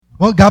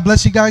Well, God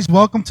bless you guys.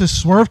 Welcome to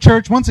Swerve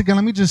Church. Once again,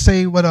 let me just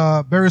say what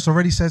Barris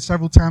already said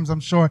several times, I'm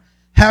sure.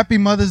 Happy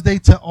Mother's Day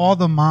to all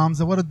the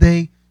moms. And what a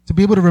day to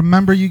be able to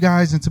remember you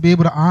guys and to be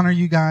able to honor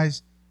you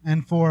guys.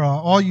 And for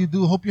all you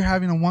do, hope you're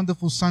having a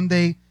wonderful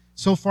Sunday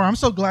so far. I'm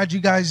so glad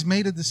you guys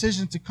made a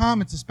decision to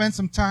come and to spend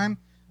some time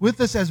with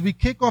us as we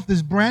kick off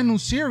this brand new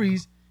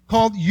series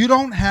called You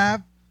Don't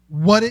Have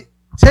What It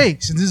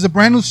Takes. And this is a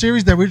brand new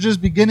series that we're just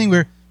beginning.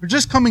 We're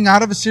just coming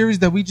out of a series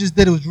that we just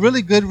did. It was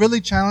really good, really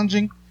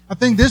challenging. I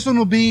think this one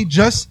will be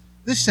just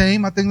the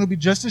same. I think it'll be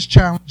just as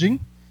challenging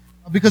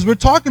because we're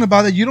talking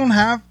about that you don't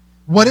have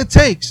what it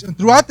takes. And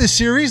throughout this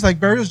series, like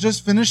Barry was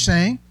just finished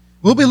saying,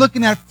 we'll be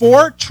looking at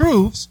 4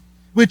 truths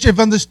which, if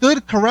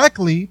understood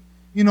correctly,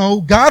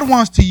 God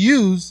wants to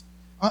use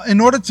in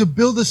order to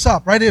build us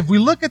up, right? If we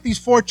look at these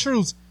 4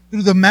 truths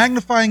through the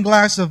magnifying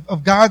glass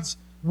of God's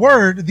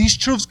Word, these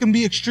truths can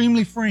be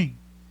extremely freeing.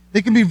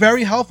 They can be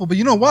very helpful. But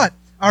you know what?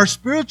 Our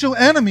spiritual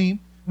enemy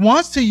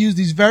wants to use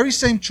these very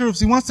same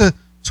truths. He wants to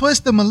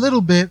twist them a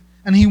little bit,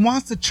 and he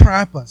wants to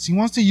trap us. He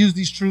wants to use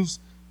these truths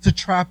to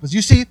trap us.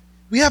 You see,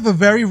 we have a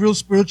very real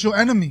spiritual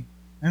enemy.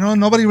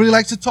 Nobody really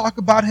likes to talk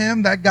about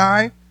him, that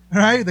guy,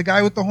 right? The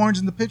guy with the horns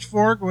and the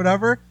pitchfork or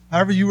whatever,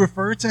 however you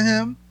refer to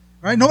him,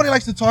 right? Nobody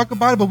likes to talk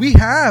about it, but we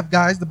have,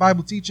 guys, the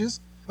Bible teaches,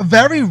 a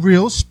very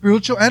real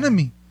spiritual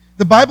enemy.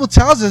 The Bible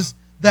tells us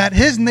that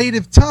his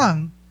native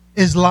tongue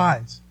is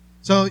lies.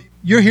 So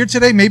you're here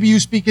today, maybe you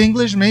speak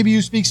English, maybe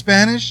you speak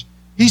Spanish.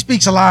 He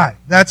speaks a lie.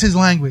 That's his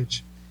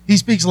language. He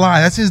speaks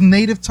lie. That's his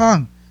native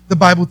tongue, the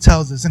Bible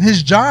tells us. And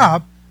his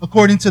job,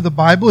 according to the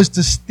Bible, is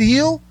to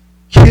steal,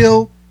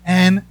 kill,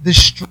 and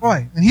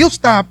destroy. And he'll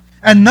stop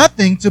at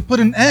nothing to put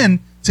an end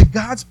to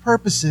God's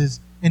purposes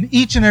in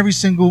each and every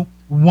single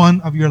one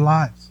of your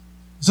lives.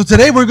 So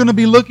today we're going to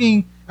be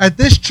looking at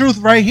this truth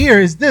right here,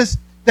 is this,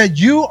 that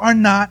you are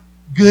not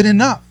good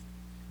enough.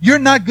 You're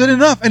not good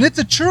enough. And it's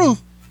a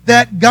truth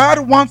that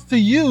God wants to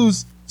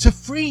use to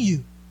free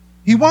you.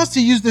 He wants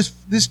to use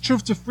this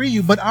truth to free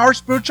you, but our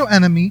spiritual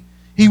enemy,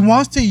 he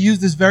wants to use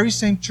this very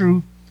same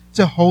truth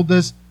to hold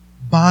us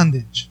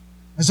bondage.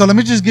 And so let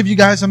me just give you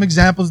guys some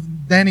examples.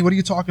 Danny, what are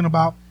you talking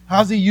about?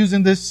 How's he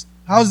using this?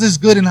 How's this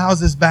good and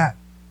how's this bad?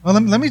 Well,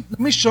 let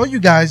me show you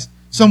guys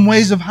some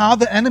ways of how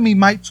the enemy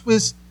might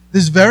twist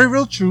this very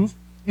real truth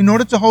in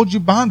order to hold you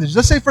bondage.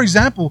 Let's say, for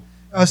example,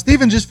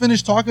 Stephen just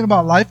finished talking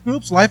about life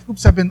groups. Life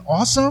groups have been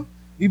awesome.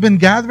 We've been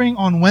gathering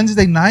on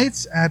Wednesday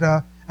nights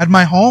at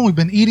my home. We've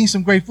been eating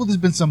some great food. There's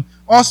been some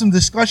awesome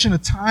discussion, a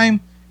time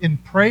in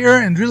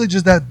prayer, and really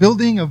just that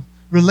building of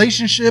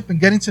relationship and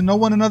getting to know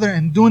one another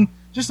and doing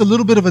just a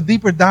little bit of a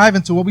deeper dive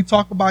into what we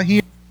talk about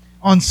here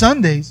on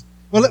Sundays.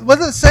 Well,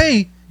 let's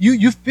say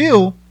you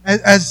feel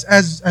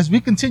as we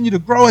continue to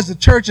grow as a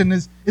church, and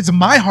it's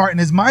my heart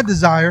and it's my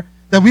desire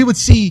that we would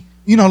see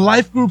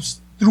life groups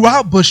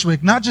throughout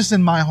Bushwick, not just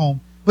in my home,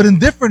 but in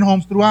different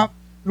homes throughout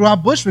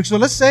Bushwick. So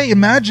let's say,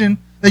 imagine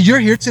that you're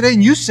here today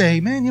and you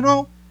say,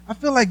 man, I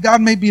feel like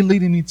God may be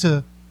leading me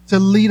to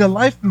lead a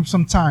life group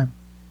sometime.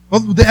 Well,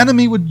 the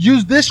enemy would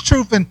use this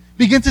truth and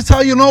begin to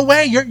tell you, no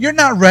way, you're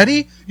not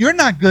ready. You're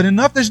not good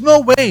enough. There's no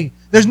way.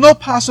 There's no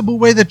possible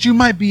way that you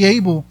might be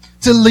able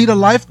to lead a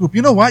life group.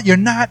 You know what? You're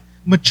not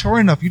mature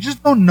enough. You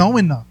just don't know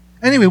enough.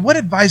 Anyway, what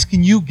advice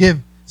can you give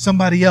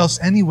somebody else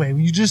anyway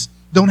when you just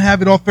don't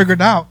have it all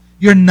figured out?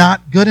 You're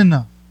not good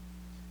enough.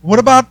 What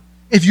about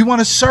if you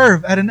want to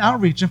serve at an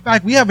outreach? In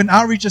fact, we have an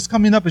outreach that's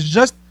coming up. It's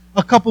just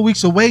a couple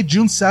weeks away,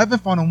 June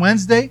 7th on a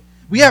Wednesday.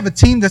 We have a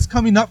team that's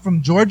coming up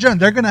from Georgia, and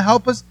they're going to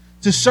help us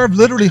to serve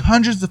literally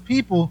hundreds of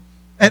people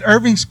at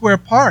Irving Square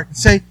Park. And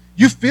say,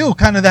 you feel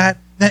kind of that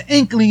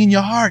inkling in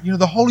your heart.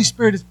 The Holy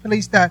Spirit has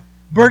placed that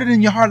burden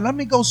in your heart. Let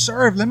me go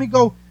serve. Let me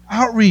go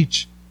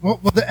outreach. Well,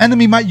 the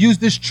enemy might use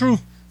this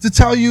truth to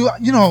tell you,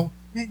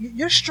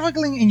 you're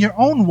struggling in your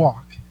own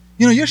walk.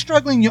 You're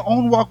struggling in your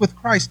own walk with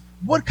Christ.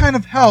 What kind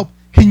of help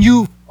can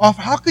you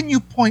offer? How can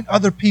you point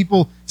other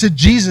people to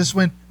Jesus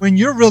when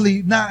you're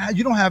really not,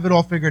 you don't have it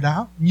all figured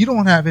out, and you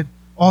don't have it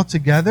all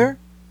together?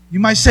 You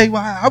might say,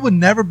 well, I would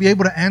never be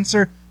able to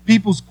answer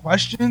people's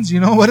questions.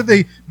 What if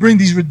they bring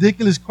these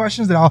ridiculous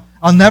questions that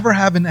I'll never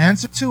have an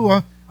answer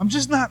to? I'm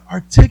just not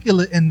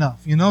articulate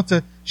enough,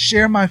 to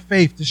share my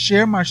faith, to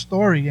share my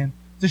story, and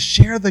to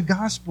share the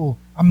gospel.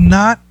 I'm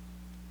not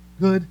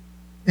good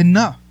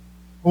enough.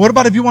 Or what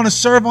about if you want to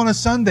serve on a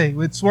Sunday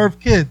with Swerve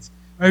Kids?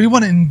 Right? We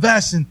want to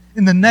invest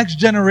in the next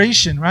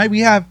generation, right? We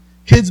have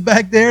kids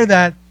back there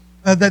that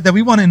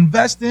we want to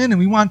invest in, and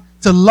we want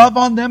to love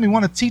on them. We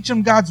want to teach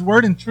them God's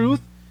word and truth.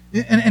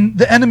 And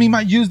the enemy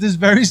might use this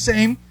very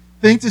same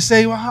thing to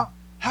say, well,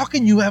 how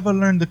can you ever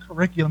learn the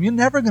curriculum? You're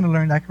never going to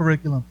learn that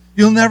curriculum.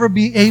 You'll never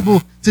be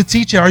able to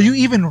teach it. Are you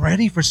even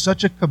ready for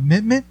such a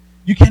commitment?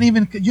 You're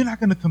not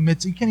going to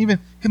commit. You can't even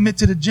commit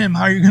to the gym.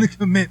 How are you going to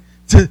commit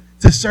to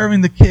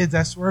serving the kids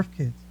at Swerve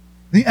Kids?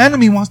 The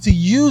enemy wants to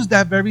use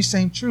that very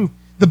same truth.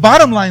 The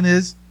bottom line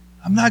is,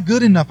 I'm not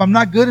good enough. I'm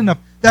not good enough.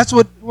 That's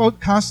what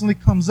constantly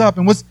comes up.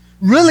 And what's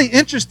really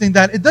interesting,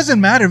 that it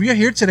doesn't matter if you're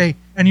here today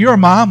and you're a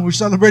mom, we're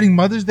celebrating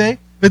Mother's Day.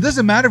 It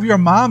doesn't matter if you're a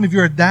mom, if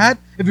you're a dad,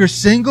 if you're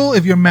single,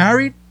 if you're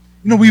married.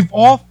 We've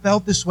all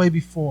felt this way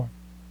before.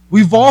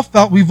 We've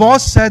all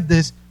said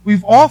this.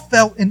 We've all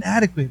felt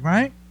inadequate,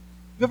 right?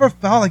 You ever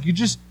felt like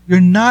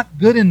you're not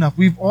good enough?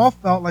 We've all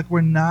felt like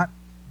we're not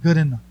good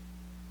enough.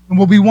 And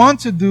what we want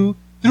to do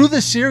through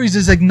this series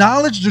is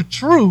acknowledge the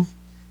truth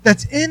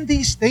that's in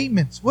these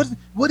statements.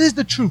 What is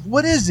the truth?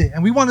 What is it?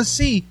 And we want to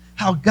see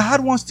how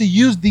God wants to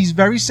use these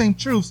very same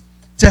truths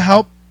to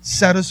help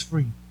set us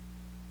free.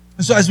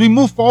 And so as we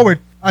move forward,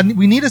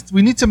 we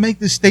need to make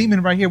this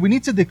statement right here. We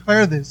need to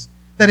declare this,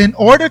 that in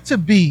order to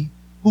be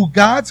who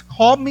God's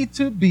called me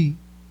to be,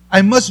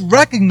 I must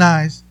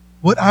recognize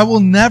what I will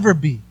never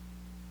be.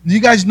 Do you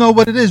guys know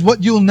what it is?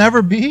 What you'll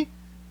never be?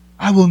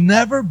 I will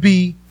never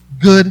be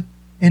good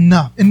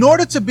enough. In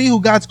order to be who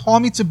God's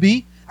called me to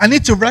be, I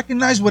need to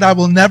recognize what I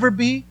will never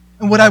be,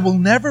 and what I will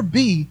never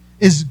be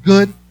is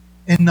good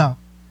enough.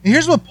 And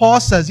here's what Paul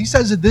says. He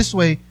says it this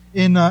way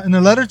in a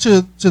letter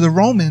to the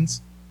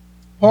Romans.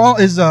 Paul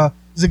is a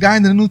guy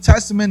in the New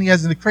Testament. He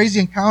has a crazy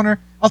encounter.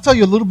 I'll tell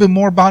you a little bit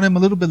more about him a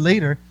little bit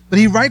later. But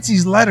he writes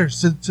these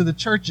letters to the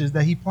churches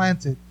that he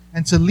planted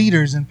and to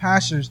leaders and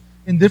pastors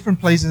in different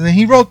places. And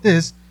he wrote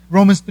this,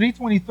 Romans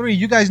 3:23.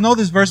 You guys know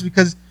this verse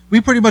because we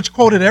pretty much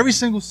quote it every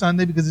single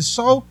Sunday because it's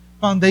so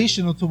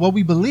foundational to what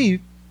we believe,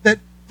 that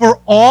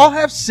for all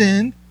have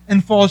sinned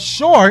and fall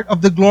short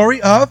of the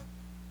glory of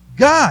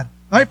God.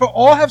 Right? For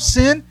all have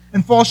sinned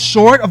and fall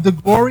short of the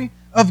glory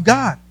of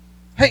God.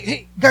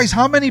 Hey, guys,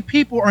 how many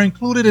people are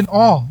included in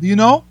all? Do you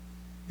know?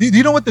 Do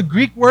you know what the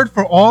Greek word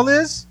for all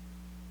is?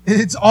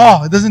 It's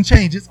all. It doesn't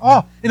change. It's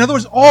all. In other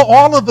words,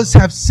 all of us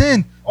have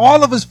sinned.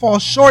 All of us fall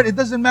short. It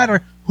doesn't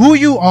matter who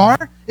you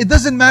are. It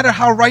doesn't matter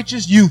how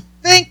righteous you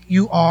think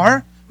you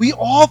are. We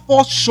all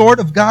fall short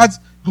of God's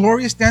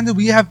glorious standard.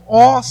 We have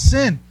all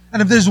sinned.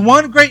 And if there's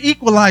one great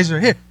equalizer,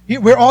 here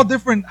we're all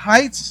different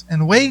heights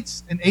and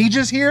weights and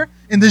ages here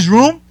in this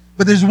room,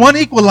 but there's one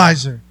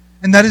equalizer,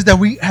 and that is that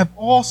we have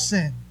all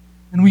sinned,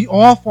 and we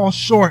all fall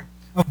short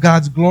of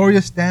God's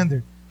glorious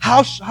standard.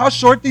 How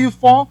short do you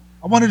fall?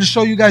 I wanted to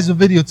show you guys a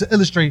video to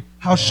illustrate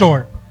how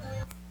short.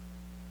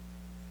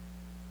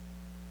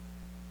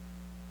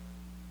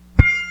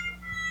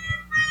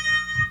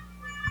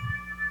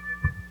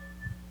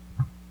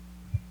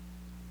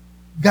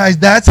 Guys,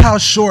 that's how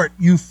short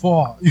you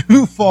fall.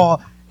 You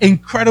fall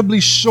incredibly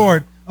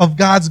short of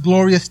God's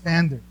glorious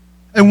standard.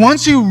 And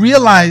once you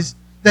realize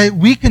that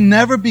we can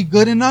never be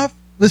good enough,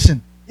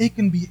 listen, it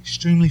can be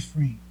extremely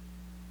freeing.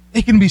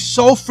 It can be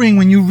so freeing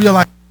when you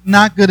realize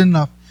not good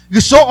enough.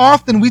 Because so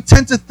often we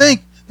tend to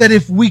think that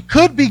if we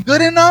could be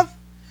good enough,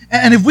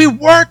 and if we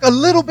work a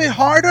little bit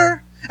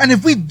harder, and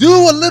if we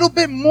do a little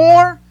bit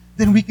more,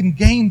 then we can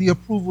gain the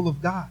approval of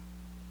God.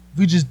 If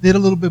we just did a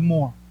little bit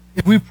more,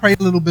 if we prayed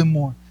a little bit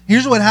more.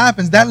 Here's what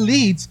happens. That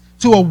leads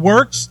to a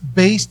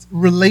works-based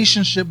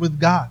relationship with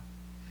God.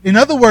 In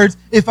other words,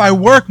 if I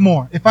work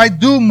more, if I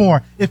do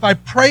more, if I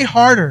pray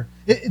harder,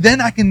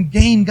 then I can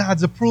gain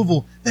God's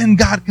approval. Then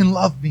God can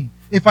love me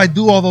if I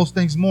do all those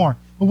things more.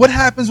 But what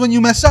happens when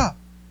you mess up?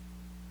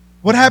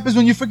 What happens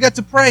when you forget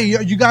to pray?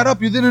 You got up,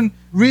 you didn't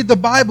read the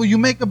Bible, you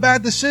make a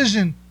bad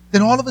decision.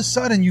 Then all of a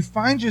sudden you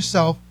find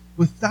yourself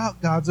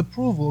without God's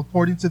approval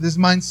according to this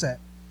mindset.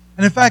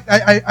 And in fact,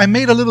 I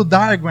made a little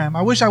diagram.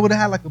 I wish I would have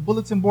had like a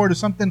bulletin board or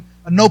something,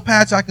 a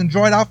notepad so I can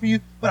draw it out for you.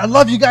 But I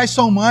love you guys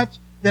so much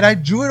that I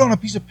drew it on a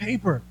piece of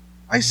paper.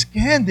 I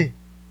scanned it.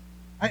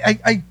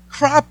 I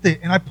cropped it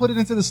and I put it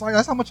into the slide.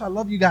 That's how much I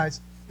love you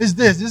guys. This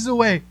is the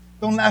way.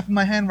 Don't laugh at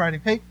my handwriting,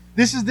 okay?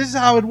 This is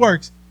how it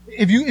works.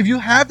 If you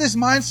have this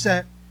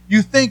mindset,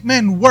 you think,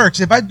 man,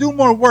 works. If I do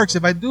more works,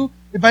 if I do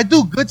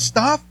good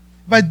stuff,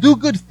 if I do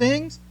good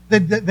things,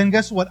 then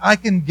guess what? I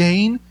can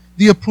gain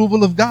the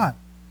approval of God.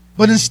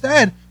 But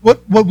instead,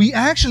 what we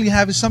actually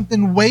have is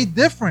something way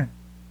different.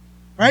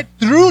 Right?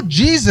 Through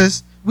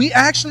Jesus, we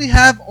actually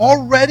have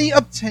already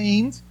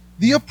obtained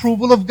the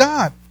approval of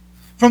God.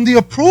 From the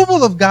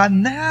approval of God,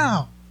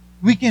 now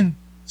we can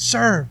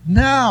serve.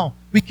 Now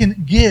we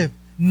can give.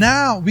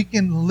 Now we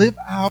can live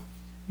out,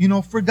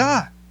 for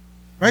God.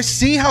 Right?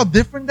 See how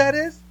different that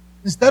is?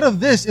 Instead of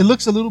this, it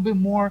looks a little bit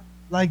more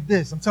like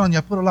this. I'm telling you,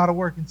 I put a lot of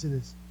work into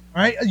this.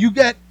 All right?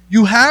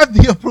 You have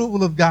the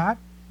approval of God.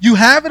 You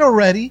have it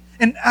already.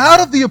 And out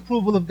of the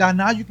approval of God,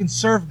 now you can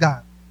serve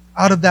God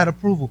out of that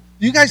approval.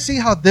 Do you guys see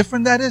how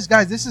different that is?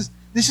 Guys,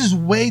 this is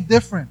way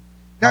different.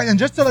 Guys, and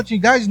just to let you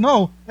guys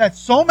know that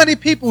so many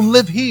people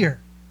live here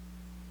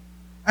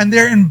and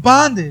they're in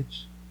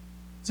bondage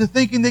to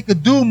thinking they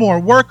could do more,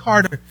 work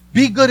harder,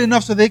 be good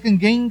enough so they can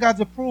gain God's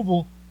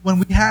approval when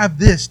we have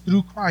this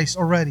through Christ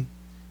already.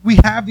 We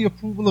have the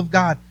approval of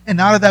God, and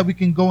out of that we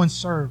can go and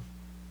serve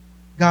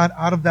God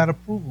out of that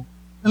approval.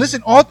 And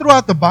listen, all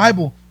throughout the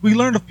Bible, we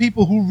learned of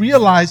people who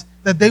realized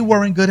that they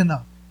weren't good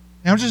enough.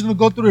 And I'm just going to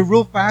go through it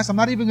real fast. I'm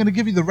not even going to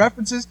give you the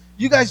references.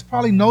 You guys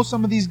probably know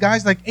some of these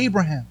guys, like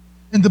Abraham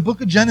in the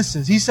book of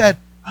Genesis. He said,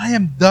 I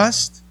am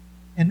dust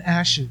and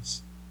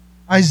ashes.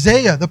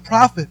 Isaiah, the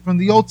prophet from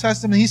the Old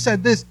Testament, he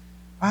said this,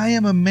 I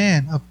am a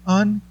man of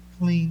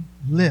unclean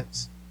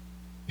lips.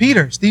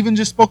 Peter, Stephen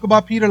just spoke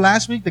about Peter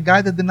last week, the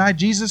guy that denied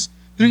Jesus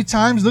 3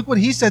 times, look what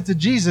he said to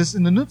Jesus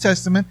in the New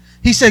Testament.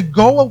 He said,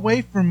 "Go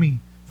away from me,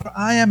 for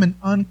I am an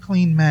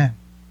unclean man."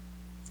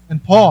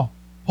 And Paul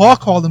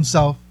called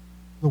himself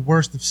the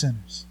worst of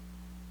sinners.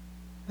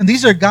 And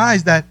these are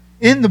guys that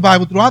in the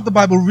Bible, throughout the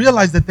Bible,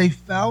 realize that they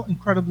fell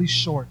incredibly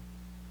short.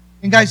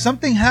 And guys,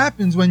 something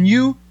happens when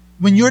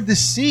you're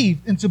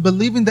deceived into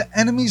believing the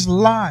enemy's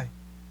lie,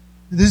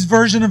 this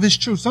version of his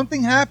truth.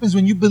 Something happens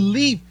when you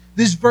believe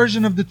this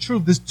version of the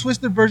truth, this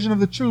twisted version of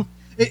the truth.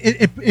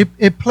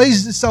 It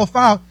plays itself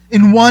out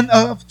in one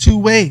of 2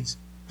 ways.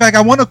 In fact,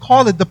 I want to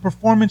call it the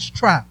performance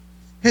trap.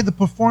 Okay, the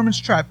performance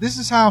trap. This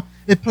is how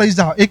it plays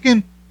out. It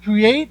can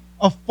create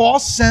a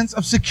false sense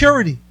of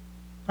security.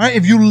 All right,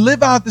 if you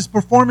live out this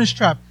performance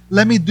trap,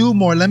 let me do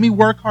more, let me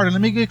work harder,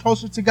 let me get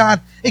closer to God,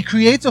 it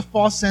creates a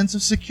false sense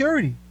of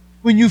security.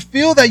 When you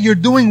feel that you're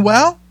doing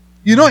well,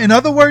 in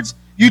other words,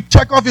 you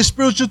check off your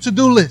spiritual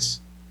to-do list.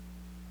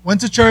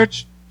 Went to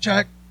church,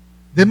 check.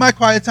 Did my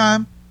quiet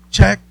time,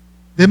 check.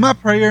 Did my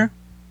prayer,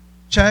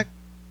 check.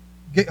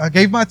 I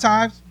gave my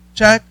tithes,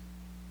 check.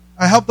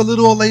 I helped a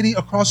little old lady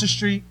across the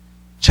street,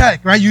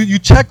 check, right? You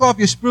check off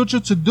your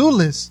spiritual to-do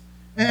list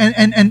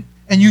and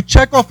you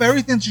check off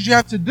everything that you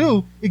have to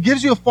do. It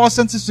gives you a false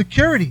sense of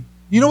security.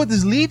 You know what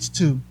this leads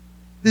to?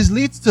 This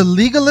leads to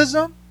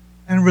legalism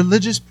and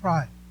religious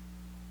pride.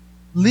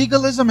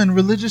 Legalism and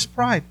religious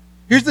pride.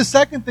 Here's the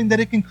second thing that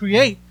it can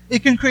create.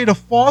 It can create a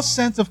false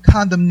sense of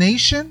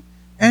condemnation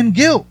and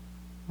guilt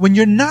when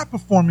you're not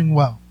performing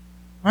well.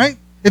 Right?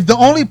 If the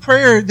only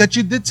prayer that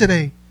you did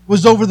today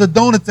was over the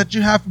donuts that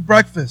you have for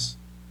breakfast,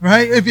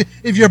 right?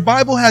 If your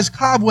Bible has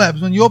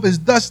cobwebs, when you open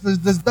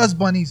there's dust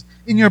bunnies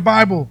in your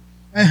Bible.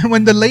 And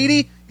when the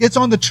lady gets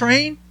on the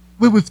train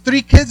with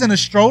 3 kids and a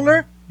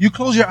stroller, you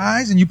close your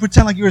eyes and you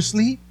pretend like you're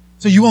asleep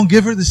so you won't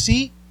give her the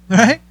seat,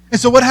 right? And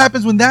so what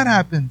happens when that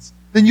happens?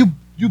 Then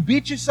you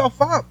beat yourself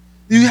up.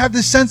 You have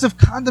this sense of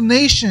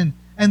condemnation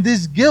and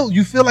this guilt.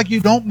 You feel like you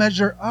don't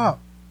measure up.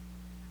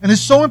 And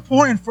it's so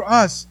important for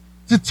us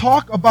to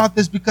talk about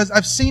this because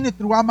I've seen it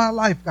throughout my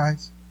life,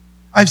 guys.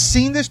 I've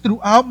seen this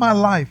throughout my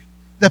life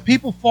that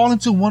people fall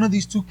into one of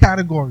these 2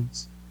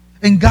 categories.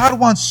 And God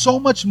wants so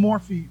much more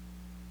for you.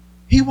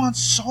 He wants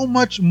so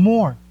much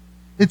more.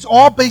 It's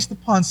all based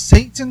upon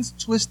Satan's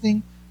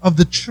twisting of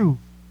the truth.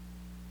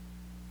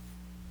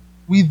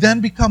 We then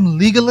become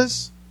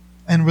legalists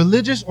and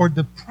religious or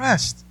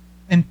depressed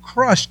and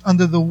crushed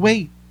under the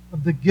weight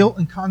of the guilt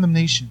and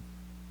condemnation.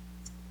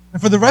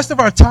 And for the rest of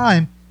our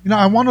time,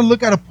 I want to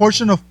look at a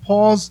portion of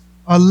Paul's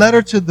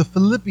letter to the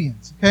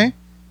Philippians, okay?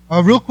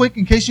 Real quick,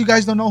 in case you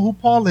guys don't know who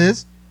Paul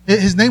is,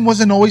 his name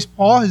wasn't always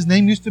Paul. His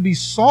name used to be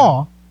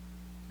Saul.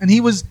 And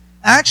he was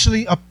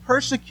actually a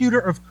persecutor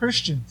of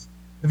Christians.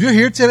 If you're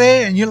here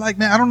today and you're like,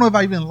 man, I don't know if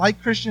I even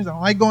like Christians, I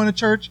don't like going to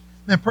church,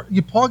 man,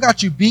 Paul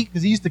got you beat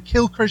because he used to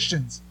kill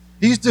Christians.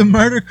 He used to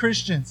murder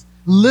Christians.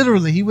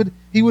 Literally, he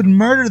would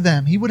murder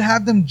them. He would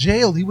have them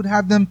jailed. He would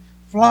have them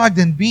flogged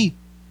and beat.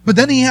 But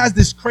then he has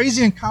this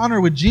crazy encounter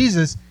with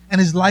Jesus,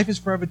 and his life is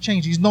forever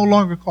changed. He's no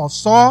longer called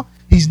Saul.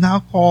 He's now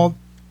called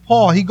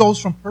Paul. He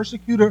goes from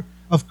persecutor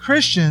of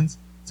Christians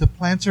to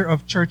planter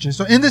of churches.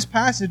 So in this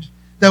passage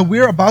that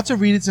we're about to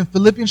read, it's in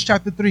Philippians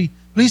chapter 3.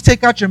 Please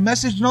take out your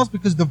message notes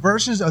because the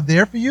verses are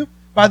there for you.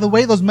 By the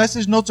way, those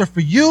message notes are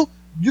for you.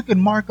 You can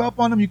mark up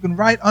on them. You can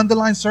write,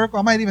 underline, circle.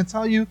 I might even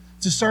tell you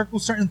to circle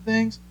certain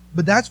things.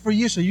 But that's for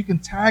you so you can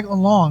tag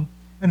along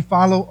and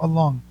follow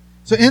along.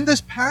 So in this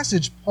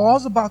passage,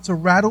 Paul's about to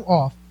rattle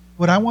off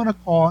what I want to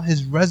call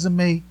his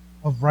resume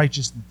of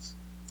righteousness.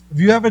 Have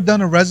you ever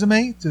done a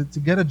resume to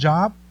get a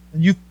job?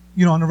 And you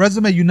on a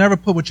resume, you never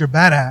put what you're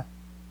bad at,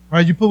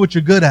 right? You put what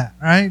you're good at,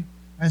 right?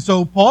 And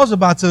so Paul's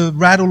about to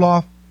rattle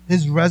off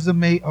his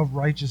resume of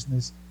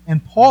righteousness.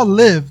 And Paul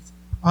lived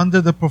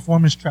under the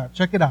performance trap.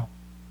 Check it out.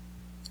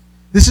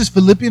 This is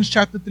Philippians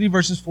chapter 3,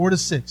 verses 4 to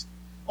 6.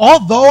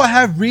 Although I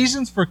have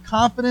reasons for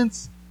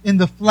confidence in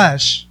the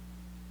flesh,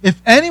 if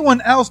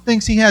anyone else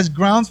thinks he has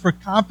grounds for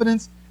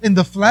confidence in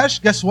the flesh,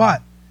 guess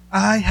what?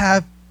 I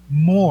have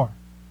more.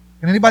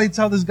 Can anybody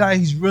tell this guy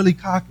he's really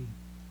cocky?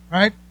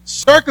 Right?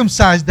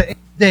 Circumcised the 8th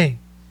day.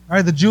 All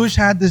right, the Jewish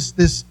had this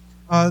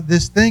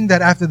thing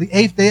that after the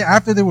 8th day,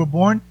 after they were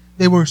born,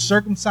 they were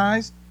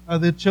circumcised.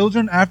 The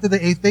children after the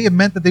 8th day, it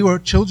meant that they were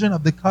children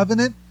of the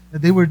covenant,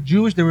 that they were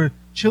Jewish, they were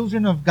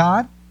children of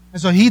God.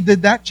 And so he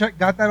did that,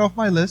 got that off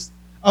my list.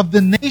 Of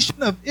the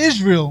nation of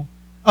Israel,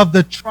 of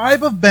the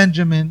tribe of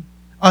Benjamin,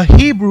 a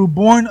Hebrew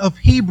born of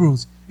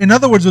Hebrews. In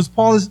other words,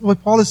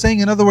 what Paul is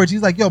saying, in other words,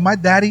 he's like, my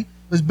daddy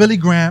was Billy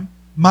Graham,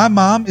 my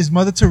mom is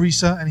Mother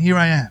Teresa, and here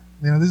I am.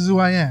 This is who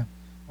I am.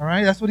 All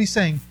right, that's what he's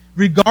saying.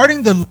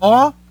 Regarding the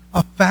law,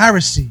 a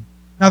Pharisee.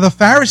 Now the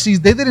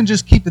Pharisees, they didn't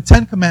just keep the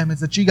 10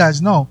 commandments that you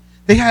guys know.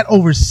 They had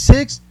over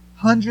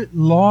 600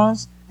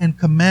 laws and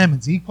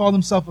commandments. He called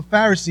himself a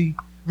Pharisee.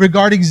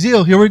 Regarding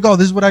zeal, here we go.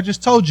 This is what I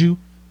just told you.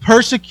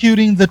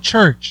 Persecuting the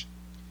church.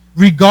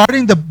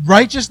 Regarding the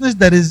righteousness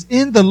that is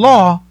in the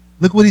law,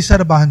 look what he said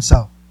about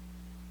himself.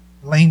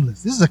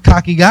 Blameless. This is a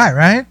cocky guy,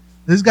 right?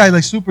 This guy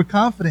like super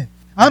confident.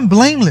 I'm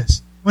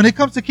blameless. When it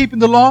comes to keeping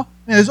the law,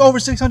 man, there's over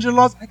 600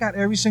 laws. I got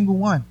every single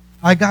one.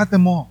 I got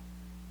them all.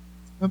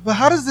 But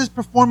how does this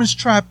performance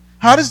trap,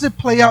 how does it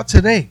play out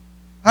today?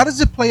 How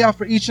does it play out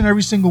for each and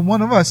every single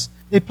one of us?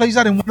 It plays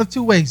out in one of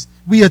two ways.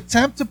 We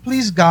attempt to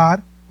please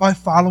God by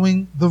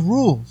following the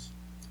rules.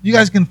 You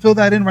guys can fill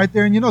that in right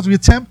there in your notes. We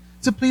attempt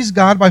to please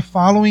God by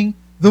following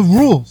the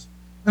rules.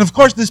 And of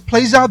course, this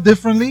plays out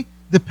differently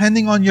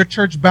depending on your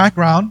church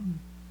background,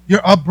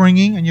 your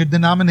upbringing, and your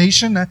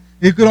denomination.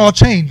 It could all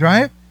change,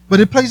 right?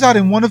 But it plays out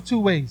in one of two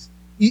ways.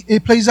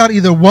 It plays out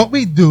either what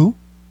we do.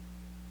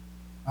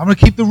 I'm going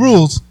to keep the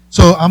rules.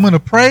 So I'm going to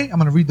pray. I'm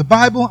going to read the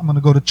Bible. I'm going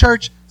to go to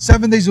church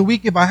 7 days a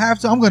week if I have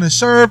to. I'm going to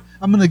serve.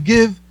 I'm going to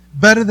give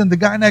better than the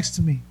guy next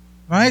to me.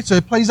 Right? So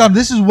it plays out.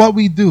 This is what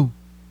we do.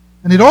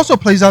 And it also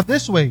plays out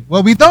this way.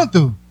 What we don't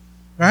do.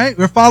 Right?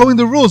 We're following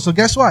the rules. So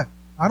guess what?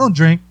 I don't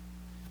drink.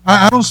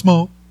 I don't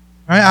smoke.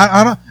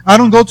 Right? I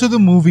don't go to the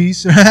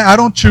movies. I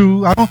don't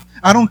chew.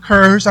 I don't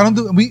curse. I don't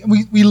do.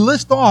 We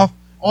list off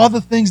all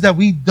the things that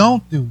we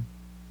don't do.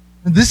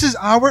 And this is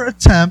our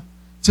attempt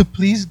to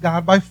please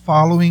God by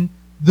following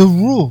the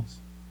rules.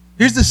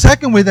 Here's the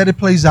second way that it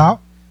plays out.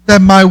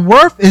 That my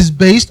worth is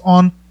based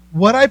on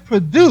what I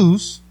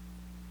produce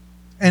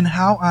and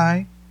how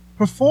I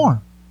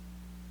perform.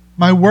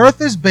 My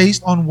worth is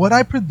based on what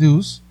I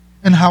produce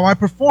and how I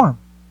perform.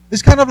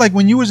 It's kind of like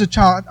when you was a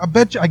child.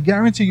 I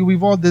guarantee you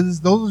we've all did this.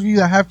 Those of you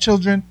that have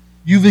children,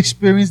 you've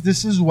experienced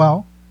this as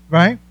well,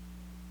 right?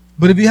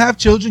 But if you have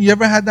children, you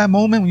ever had that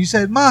moment when you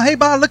said, Ma, hey,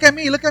 Ma, look at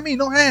me,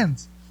 no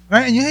hands.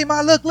 Right? And you, hey,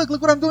 Ma, look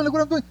what I'm doing,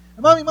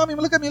 And mommy,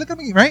 look at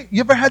me, right? You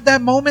ever had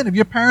that moment? If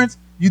your parents,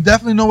 you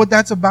definitely know what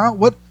that's about.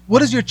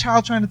 What is your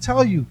child trying to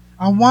tell you?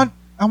 I want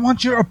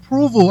your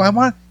approval. I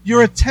want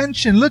your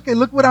attention. Look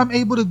what I'm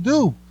able to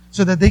do,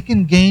 so that they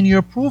can gain your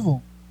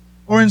approval.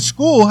 Or in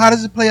school, how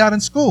does it play out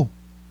in school?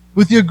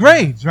 With your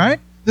grades,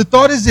 right? The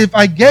thought is if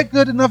I get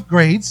good enough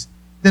grades,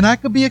 then I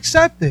could be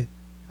accepted.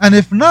 And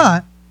if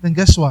not, then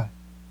guess what?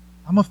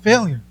 I'm a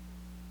failure.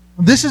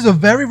 This is a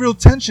very real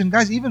tension.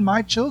 Guys, even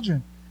my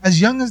children, as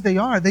young as they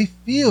are, they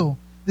feel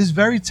this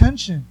very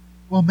tension.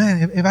 Well,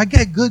 man, if I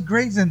get good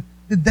grades, then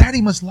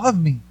daddy must love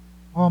me.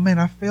 Oh, man,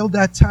 I failed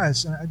that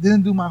test. I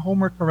didn't do my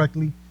homework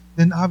correctly.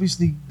 Then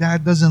obviously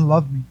dad doesn't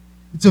love me.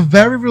 It's a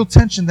very real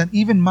tension that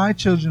even my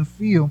children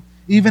feel,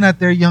 even at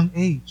their young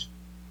age.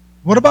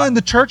 What about in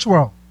the church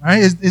world?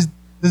 Right?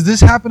 Does this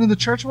happen in the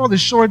church world? It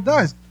sure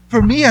does.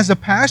 For me as a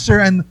pastor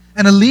and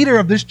a leader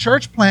of this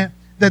church plant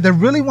that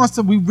really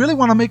we really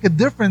want to make a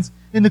difference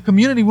in the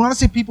community. We want to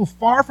see people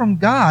far from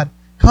God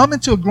come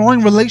into a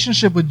growing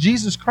relationship with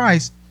Jesus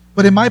Christ.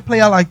 But it might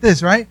play out like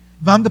this, right?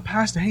 If I'm the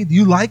pastor, hey, do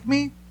you like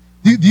me?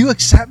 Do you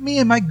accept me?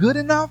 Am I good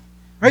enough?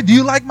 Right? Do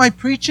you like my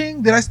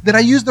preaching? Did I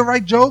use the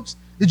right jokes?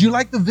 Did you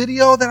like the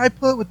video that I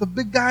put with the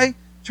big guy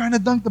trying to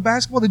dunk the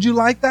basketball? Did you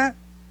like that?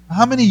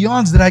 How many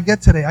yawns did I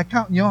get today? I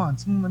count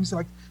yawns. Let me see.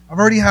 I've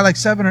already had like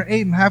 7 or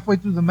 8 and halfway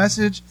through the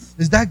message.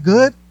 Is that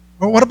good?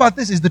 Or what about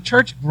this? Is the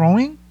church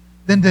growing?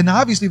 Then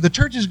obviously, if the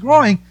church is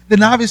growing,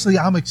 then obviously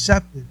I'm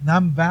accepted and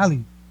I'm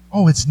valued.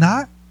 Oh, it's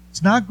not?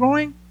 It's not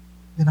growing?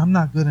 Then I'm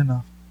not good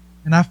enough.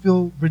 And I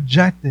feel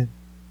rejected.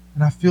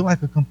 And I feel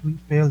like a complete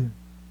failure.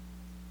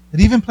 It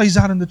even plays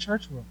out in the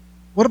church world.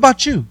 What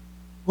about you?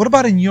 What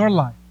about in your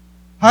life?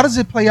 How does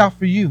it play out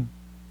for you?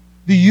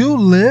 Do you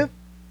live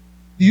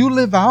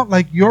out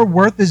like your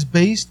worth is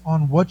based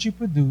on what you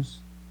produce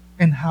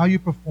and how you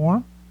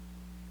perform?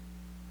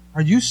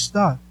 Are you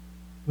stuck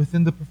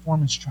within the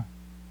performance trap?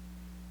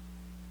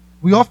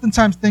 We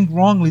oftentimes think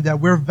wrongly that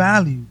we're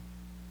valued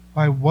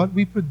by what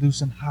we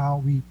produce and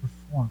how we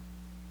perform.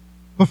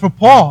 But for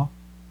Paul,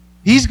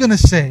 he's going to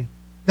say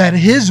that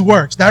his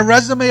works, that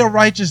resume of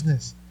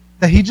righteousness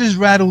that he just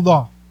rattled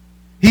off,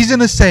 he's going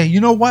to say,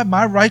 you know what?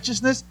 My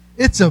righteousness,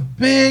 it's a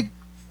big,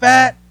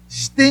 fat,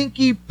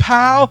 stinky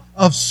pile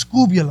of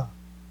scubula.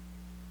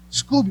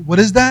 What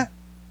is that?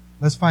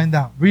 Let's find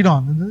out. Read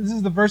on. This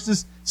is the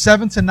verses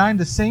 7 to 9,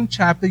 the same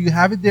chapter. You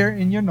have it there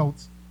in your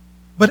notes.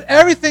 But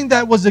everything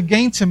that was a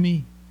gain to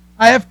me,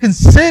 I have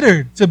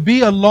considered to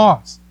be a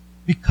loss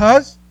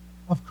because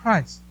of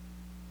Christ.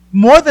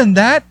 More than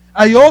that,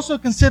 I also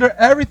consider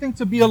everything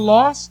to be a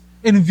loss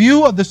in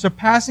view of the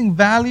surpassing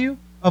value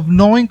of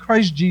knowing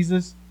Christ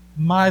Jesus,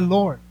 my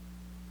Lord.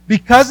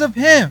 Because of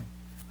Him,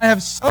 I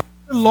have suffered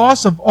the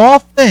loss of all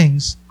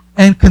things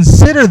and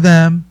consider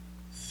them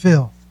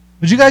filth.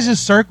 Would you guys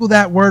just circle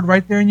that word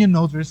right there in your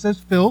notes where it says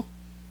filth,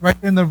 right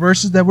there in the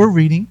verses that we're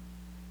reading?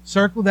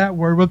 Circle that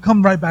word. We'll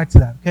come right back to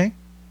that, okay?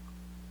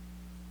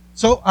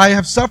 So I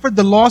have suffered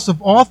the loss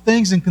of all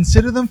things and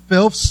consider them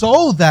filth,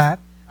 so that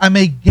I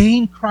may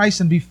gain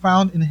Christ and be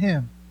found in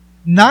Him,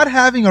 not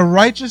having a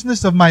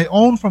righteousness of my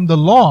own from the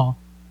law,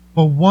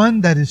 but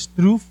one that is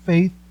through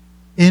faith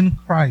in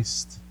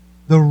Christ,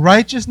 the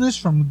righteousness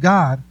from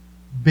God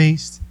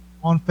based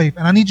on faith.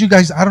 And I need you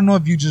guys, I don't know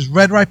if you just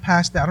read right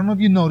past that, I don't know if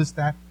you noticed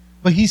that,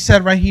 but he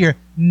said right here,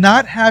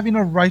 not having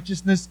a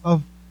righteousness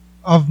of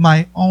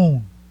my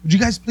own. Would you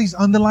guys please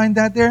underline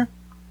that there?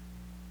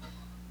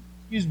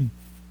 Excuse me.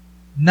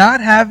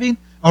 Not having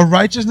a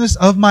righteousness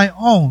of my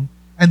own.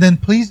 And then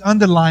please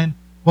underline,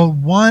 but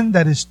one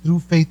that is through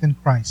faith in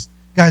Christ.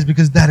 Guys,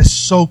 because that is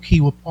so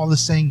key what Paul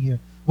is saying here.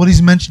 What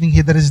he's mentioning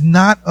here, that is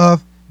not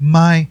of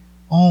my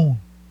own.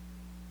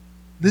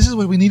 This is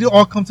what we need to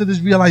all come to this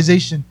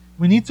realization.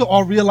 We need to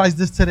all realize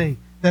this today.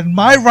 That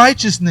my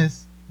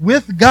righteousness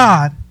with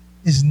God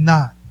is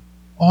not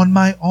on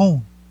my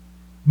own.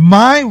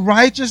 My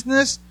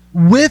righteousness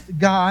with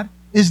God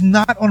is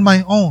not on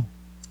my own.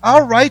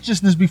 Our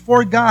righteousness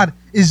before God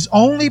is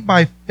only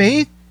by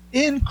faith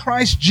in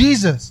Christ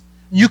Jesus.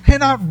 You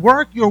cannot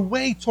work your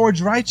way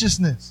towards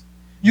righteousness.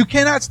 You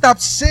cannot stop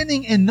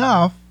sinning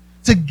enough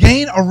to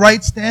gain a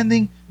right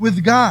standing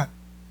with God.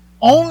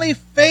 Only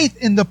faith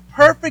in the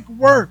perfect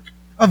work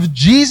of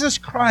Jesus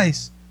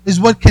Christ is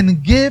what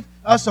can give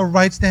us a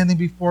right standing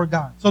before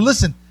God. So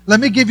listen, let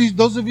me give you,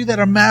 those of you that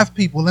are math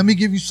people, let me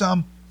give you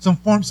some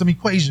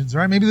equations,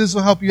 right? Maybe this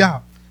will help you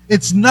out.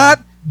 It's not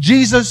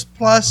Jesus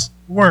plus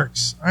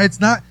works, right? It's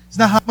not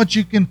how much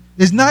you can,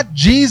 it's not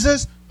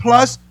Jesus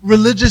plus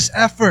religious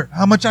effort,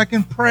 how much I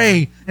can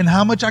pray and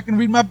how much I can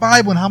read my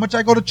Bible and how much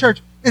I go to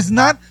church. It's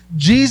not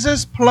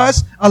Jesus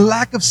plus a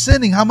lack of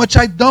sinning, how much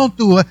I don't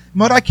do,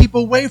 what I keep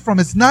away from.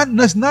 It's none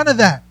of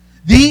that.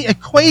 The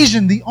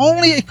equation, the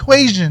only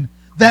equation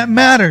that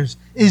matters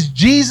is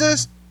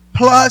Jesus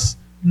plus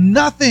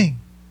nothing.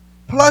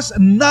 Plus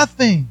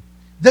nothing.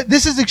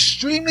 This is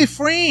extremely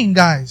freeing,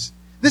 guys.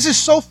 This is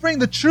so freeing.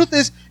 The truth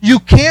is, you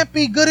can't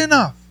be good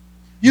enough.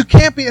 You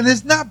can't be, and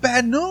it's not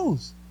bad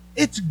news.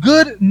 It's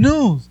good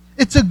news.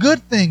 It's a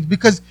good thing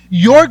because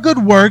your good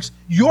works,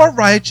 your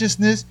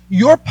righteousness,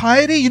 your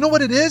piety, you know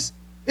what it is?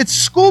 It's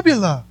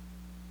scubula.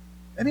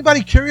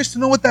 Anybody curious to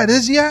know what that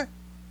is yet?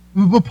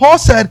 But Paul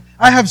said,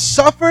 I have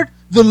suffered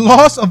the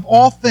loss of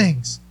all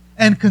things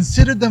and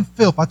considered them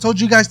filth. I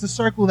told you guys to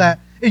circle that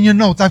in your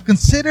notes. I've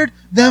considered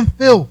them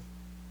filth.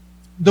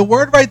 The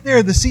word right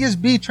there, the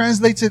CSB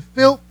translates it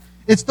filth.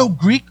 It's the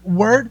Greek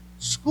word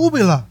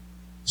scubula.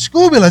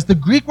 Scubula is the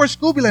Greek word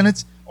scubula, and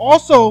it's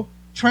also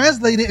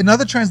translated in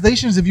other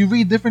translations. If you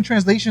read different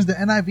translations, the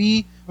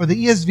NIV or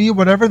the ESV or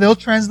whatever, they'll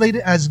translate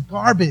it as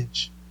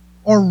garbage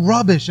or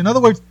rubbish. In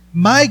other words,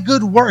 my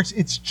good works,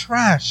 it's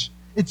trash,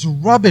 it's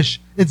rubbish,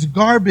 it's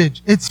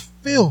garbage, it's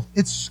filth,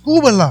 it's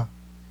scubula.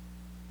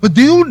 But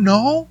do you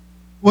know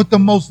what the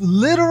most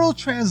literal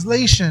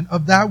translation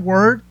of that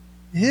word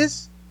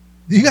is?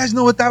 Do you guys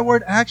know what that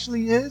word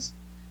actually is?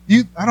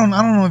 I don't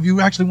know if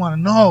you actually want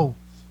to know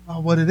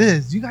what it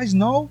is. Do you guys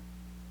know?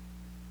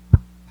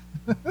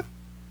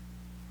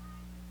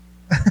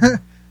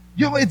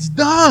 Yo, it's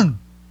dung.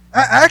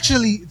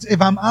 Actually,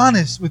 if I'm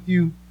honest with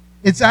you,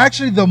 it's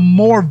actually the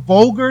more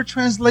vulgar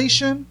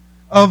translation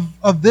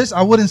of this.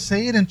 I wouldn't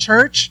say it in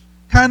church,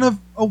 kind of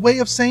a way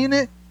of saying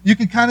it. You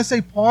can kind of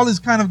say Paul is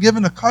kind of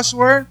giving a cuss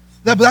word.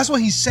 But that's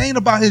what he's saying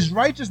about his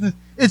righteousness.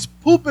 It's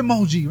poop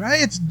emoji,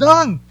 right? It's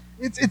dung.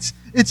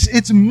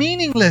 It's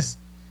meaningless,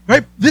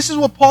 right? This is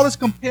what Paul is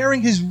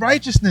comparing his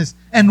righteousness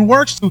and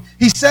works to.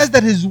 He says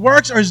that his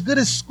works are as good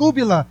as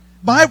scubula.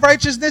 My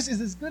righteousness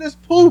is as good as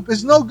poop.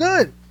 It's no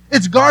good.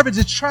 It's garbage.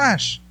 It's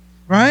trash,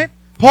 right?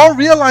 Paul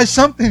realized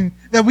something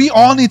that we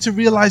all need to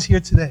realize here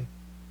today.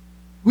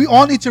 We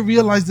all need to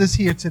realize this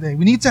here today.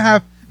 We need to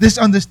have this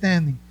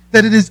understanding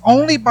that it is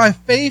only by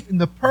faith in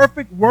the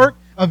perfect work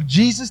of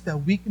Jesus that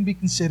we can be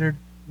considered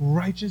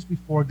righteous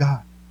before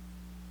God.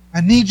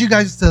 I need you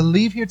guys to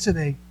leave here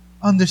today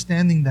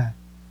understanding that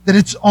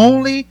it's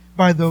only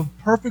by the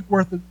perfect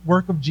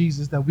work of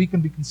Jesus that we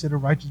can be considered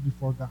righteous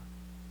before God.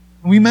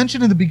 And we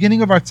mentioned in the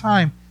beginning of our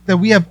time that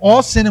we have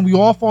all sinned and we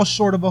all fall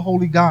short of a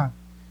holy God.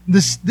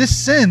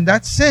 That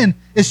sin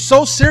is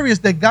so serious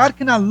that God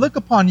cannot look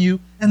upon you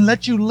and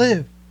let you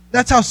live.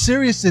 That's how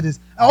serious it is.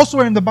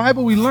 Elsewhere in the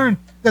Bible we learn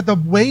that the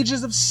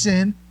wages of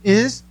sin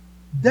is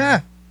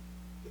death.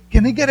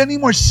 Can it get any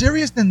more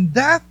serious than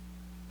death?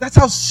 That's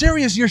how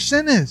serious your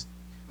sin is.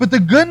 But the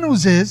good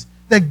news is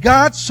that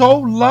God so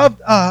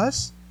loved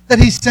us that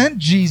He sent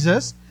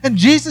Jesus, and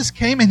Jesus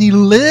came and He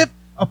lived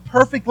a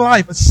perfect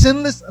life, a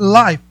sinless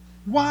life.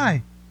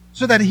 Why?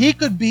 So that He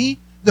could be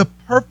the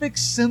perfect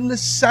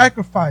sinless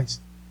sacrifice.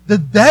 The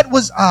debt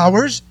was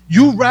ours.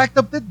 You racked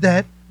up the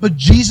debt, but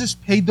Jesus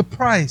paid the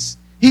price.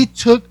 He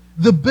took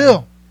the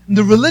bill. And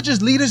the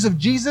religious leaders of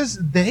Jesus'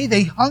 day,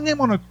 they hung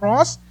Him on a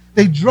cross.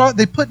 They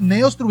put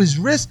nails through His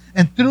wrists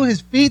and through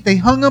His feet. They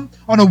hung Him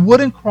on a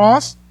wooden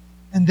cross.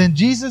 And then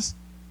Jesus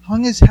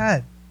hung His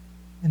head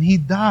and He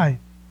died.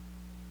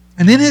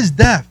 And in His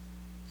death,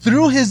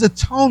 through His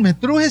atonement,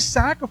 through His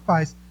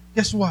sacrifice,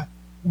 guess what?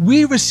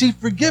 We received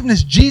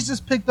forgiveness. Jesus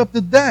picked up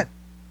the debt.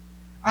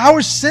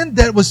 Our sin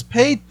debt was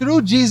paid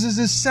through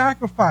Jesus'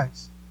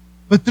 sacrifice.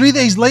 But 3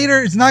 days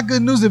later, it's not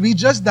good news if He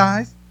just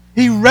dies.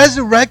 He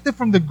resurrected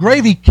from the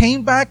grave. He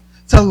came back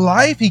to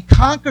life. He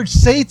conquered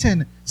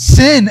Satan,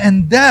 sin,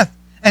 and death.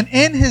 And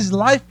in His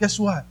life, guess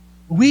what?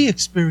 We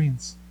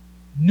experience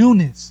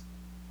newness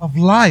of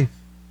life.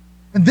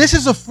 And this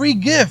is a free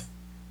gift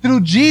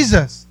through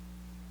Jesus.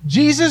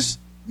 Jesus,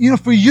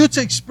 for you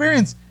to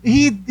experience,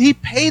 He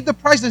paid the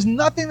price. There's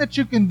nothing that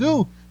you can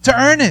do to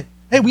earn it.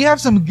 Hey, we have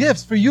some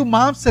gifts for you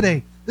moms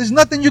today. There's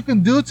nothing you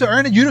can do to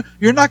earn it.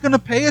 You're not going to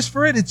pay us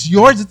for it. It's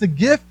yours. It's a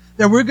gift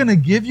that we're going to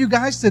give you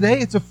guys today,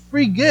 it's a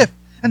free gift.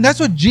 And that's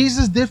what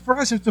Jesus did for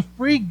us. It's a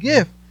free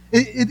gift.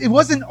 It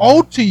wasn't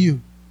owed to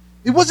you.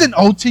 It wasn't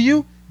owed to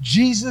you.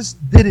 Jesus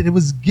did it. It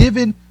was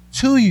given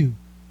to you.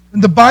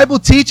 And the Bible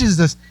teaches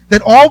us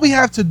that all we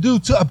have to do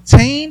to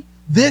obtain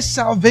this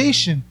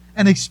salvation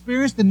and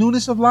experience the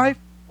newness of life,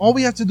 all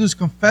we have to do is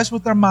confess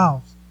with our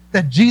mouths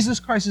that Jesus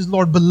Christ is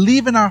Lord,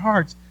 believe in our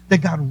hearts that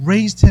God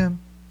raised him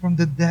from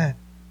the dead.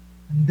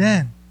 And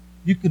then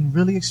you can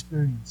really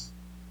experience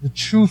the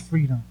true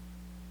freedom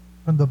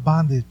from the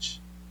bondage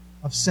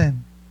of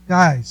sin.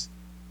 Guys,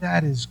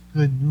 that is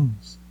good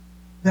news.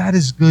 That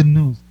is good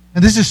news.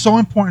 And this is so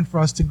important for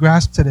us to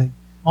grasp today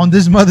on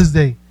this Mother's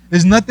Day.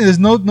 There's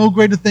no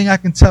greater thing I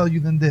can tell you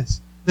than this.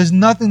 There's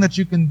nothing that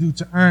you can do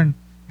to earn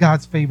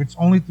God's favor. It's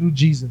only through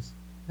Jesus.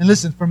 And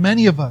listen, for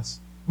many of us,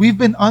 we've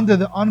been under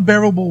the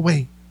unbearable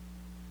weight.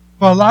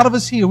 For a lot of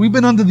us here, we've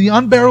been under the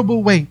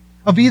unbearable weight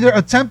of either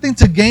attempting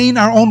to gain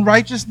our own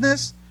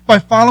righteousness by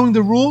following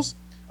the rules.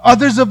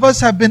 Others of us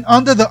have been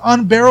under the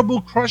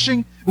unbearable,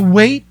 crushing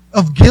weight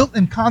of guilt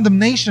and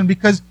condemnation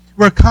because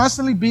we're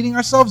constantly beating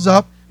ourselves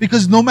up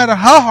because no matter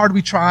how hard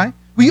we try,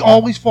 we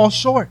always fall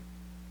short.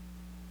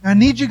 And I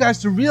need you guys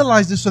to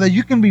realize this so that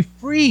you can be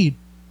freed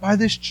by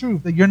this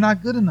truth that you're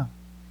not good enough.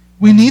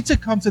 We need to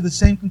come to the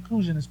same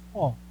conclusion as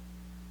Paul.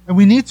 And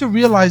we need to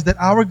realize that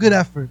our good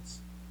efforts,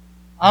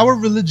 our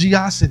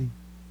religiosity,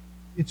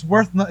 it's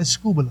worth not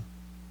escubala.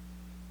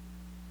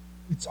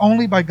 It's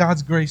only by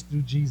God's grace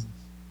through Jesus.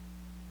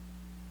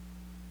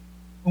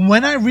 And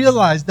when I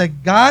realize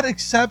that God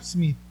accepts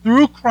me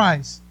through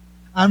Christ,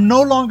 I'm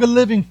no longer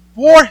living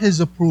for His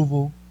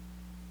approval,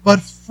 but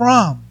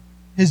from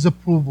His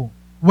approval.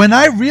 When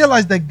I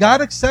realize that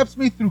God accepts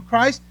me through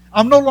Christ,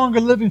 I'm no longer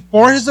living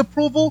for His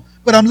approval,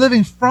 but I'm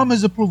living from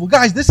His approval.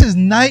 Guys, this is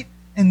night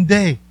and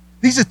day.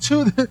 These are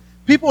two,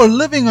 people are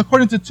living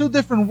according to two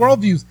different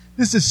worldviews.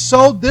 This is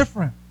so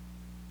different.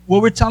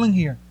 What we're telling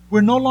here,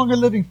 we're no longer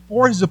living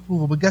for His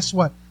approval, but guess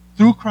what?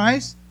 Through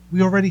Christ,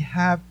 we already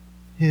have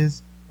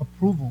His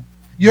approval.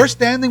 Your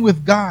standing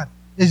with God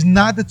is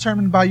not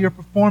determined by your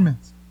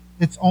performance.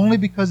 It's only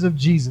because of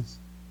Jesus.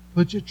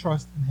 Put your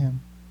trust in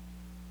Him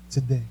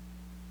today.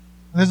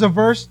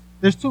 And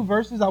there's two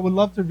verses I would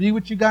love to read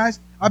with you guys.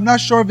 I'm not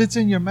sure if it's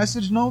in your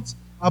message notes,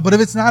 but if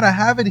it's not, I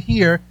have it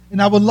here,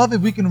 and I would love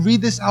if we can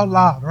read this out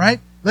loud, right?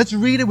 Let's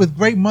read it with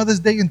great Mother's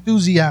Day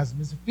enthusiasm.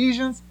 It's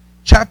Ephesians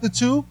chapter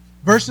 2,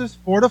 verses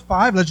 4 to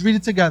 5. Let's read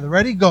it together.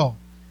 Ready? Go.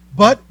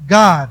 But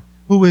God,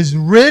 who is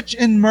rich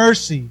in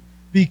mercy,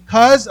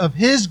 because of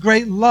His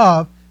great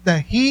love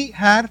that He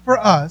had for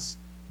us,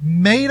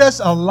 made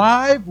us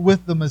alive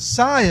with the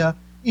Messiah,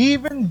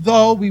 even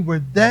though we were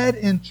dead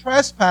in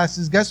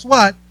trespasses. Guess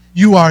what?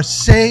 You are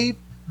saved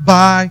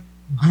by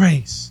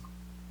grace.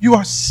 You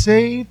are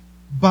saved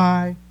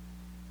by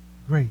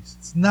grace.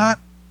 It's not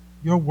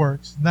your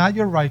works, not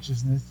your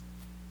righteousness.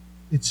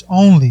 It's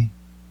only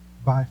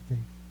by faith.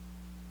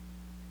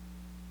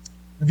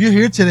 If you're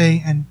here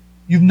today and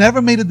you've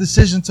never made a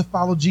decision to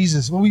follow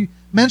Jesus, well, we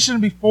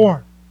mentioned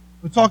before,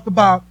 we talked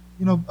about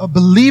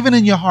believing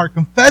in your heart,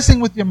 confessing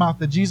with your mouth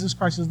that Jesus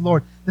Christ is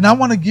Lord, then I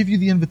want to give you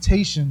the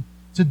invitation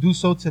to do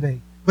so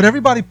today. But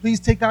everybody, please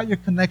take out your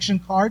connection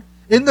card.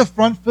 In the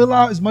front, fill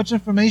out as much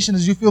information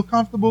as you feel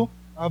comfortable.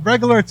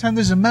 Regular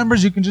attenders and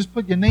members, you can just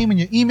put your name and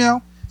your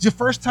email. It's your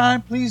first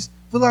time, please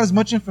fill out as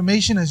much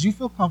information as you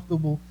feel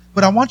comfortable.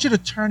 But I want you to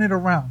turn it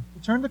around.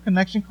 Turn the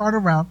connection card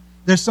around.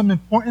 There's some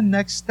important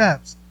next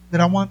steps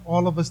that I want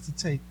all of us to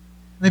take.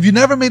 And if you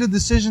never made a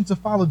decision to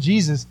follow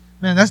Jesus,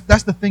 man,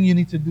 that's the thing you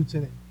need to do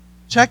today.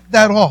 Check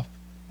that off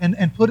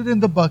and put it in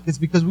the buckets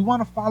because we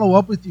want to follow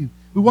up with you.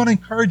 We want to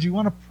encourage you. We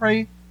want to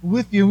pray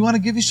with you. We want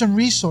to give you some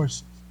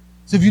resources.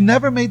 So if you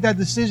never made that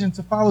decision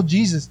to follow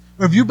Jesus,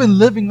 or if you've been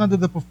living under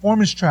the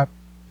performance trap,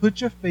 put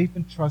your faith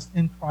and trust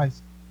in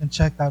Christ and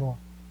check that off.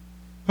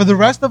 For the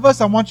rest of us,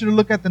 I want you to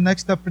look at the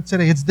next step for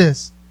today. It's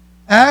this.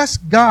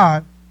 Ask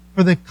God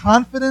for the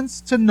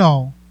confidence to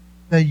know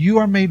that you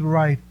are made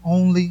right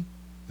only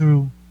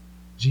through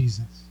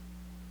Jesus.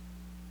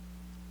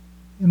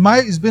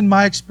 It's been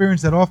my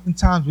experience that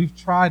oftentimes we've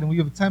tried and we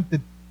have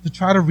attempted to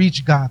try to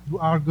reach God through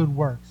our good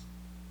works.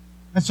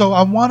 And so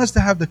I want us to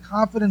have the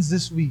confidence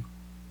this week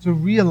to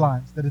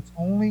realize that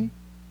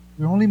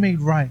we're only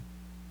made right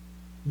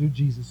through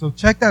Jesus. So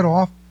check that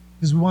off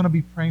because we want to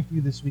be praying for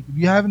you this week. If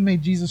you haven't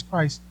made Jesus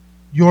Christ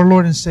your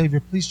Lord and Savior,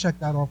 please check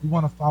that off. We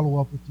want to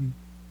follow up with you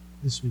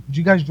this week. Would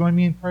you guys join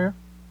me in prayer?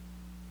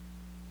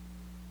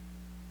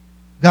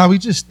 God, we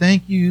just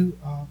thank you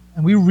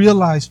and we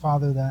realize,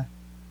 Father, that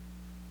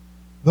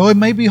though it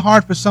may be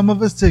hard for some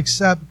of us to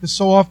accept because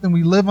so often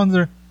we live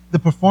under the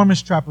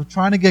performance trap of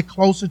trying to get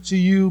closer to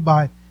you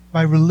by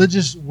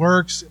religious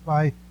works,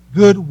 by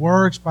good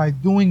works, by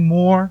doing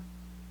more.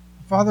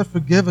 Father,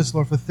 forgive us,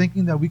 Lord, for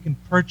thinking that we can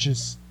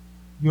purchase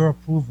your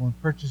approval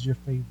and purchase your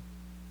favor.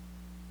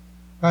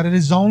 God, it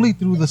is only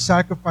through the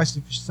sacrifice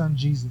of your Son,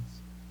 Jesus.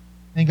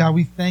 And God,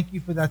 we thank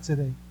you for that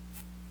today.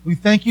 We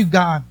thank you,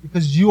 God,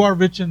 because you are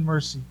rich in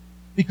mercy,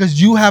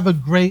 because you have a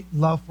great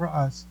love for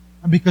us,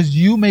 and because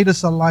you made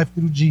us alive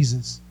through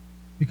Jesus.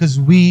 because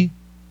we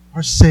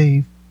are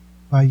saved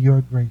by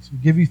your grace. We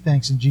give you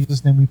thanks. In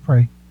Jesus' name we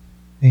pray.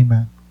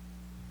 Amen.